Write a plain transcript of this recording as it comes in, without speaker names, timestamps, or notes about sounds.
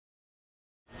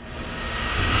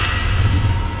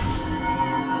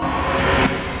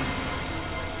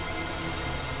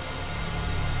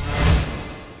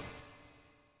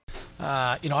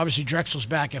Obviously Drexel's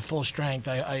back at full strength.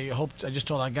 I just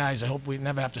told our guys, I hope we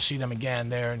never have to see them again.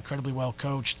 They're incredibly well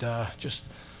coached. Just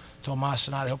told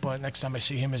Masanat, I hope next time I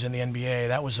see him is in the NBA.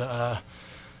 That was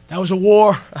a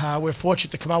war. We're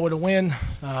fortunate to come out with a win.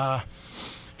 Like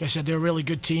I said, they're a really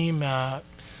good team.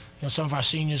 Some of our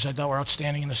seniors I thought were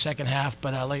outstanding in the second half,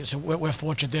 but like I said, we're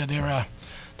fortunate.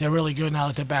 They're really good now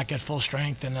that they're back at full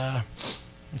strength, and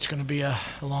it's going to be a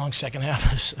long second half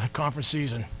of this conference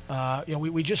season.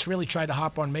 We just really tried to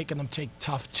hop on making them take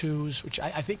tough twos, which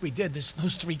I think we did.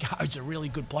 Those three guys are really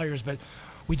good players, but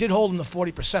we did hold them to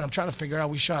 40%. I'm trying to figure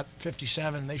out, we shot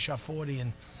 57, they shot 40,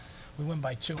 and we win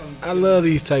by 2. I love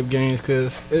these type games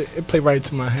because it play right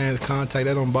into my hands. Contact,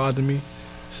 that don't bother me.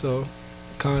 So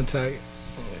contact,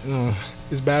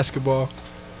 it's basketball,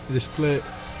 it's split.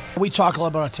 We talk a lot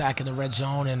about attacking the red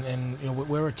zone, and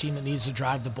we're a team that needs to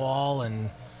drive the ball and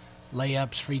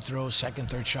layups, free throws, second,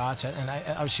 third shots. And I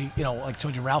obviously, like I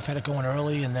told you, Ralph had it going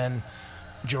early, and then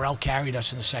Jarrell carried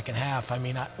us in the second half. I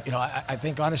mean, I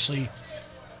think honestly,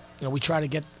 we try to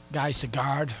get guys to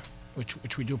guard,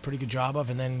 which we do a pretty good job of,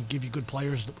 and then give you good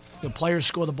players. The players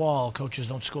score the ball. Coaches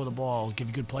don't score the ball. Give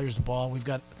you good players the ball. We've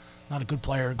got not a good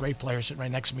player, a great player sitting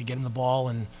right next to me. Get him the ball,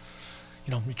 and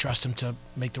we trust him to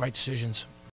make the right decisions.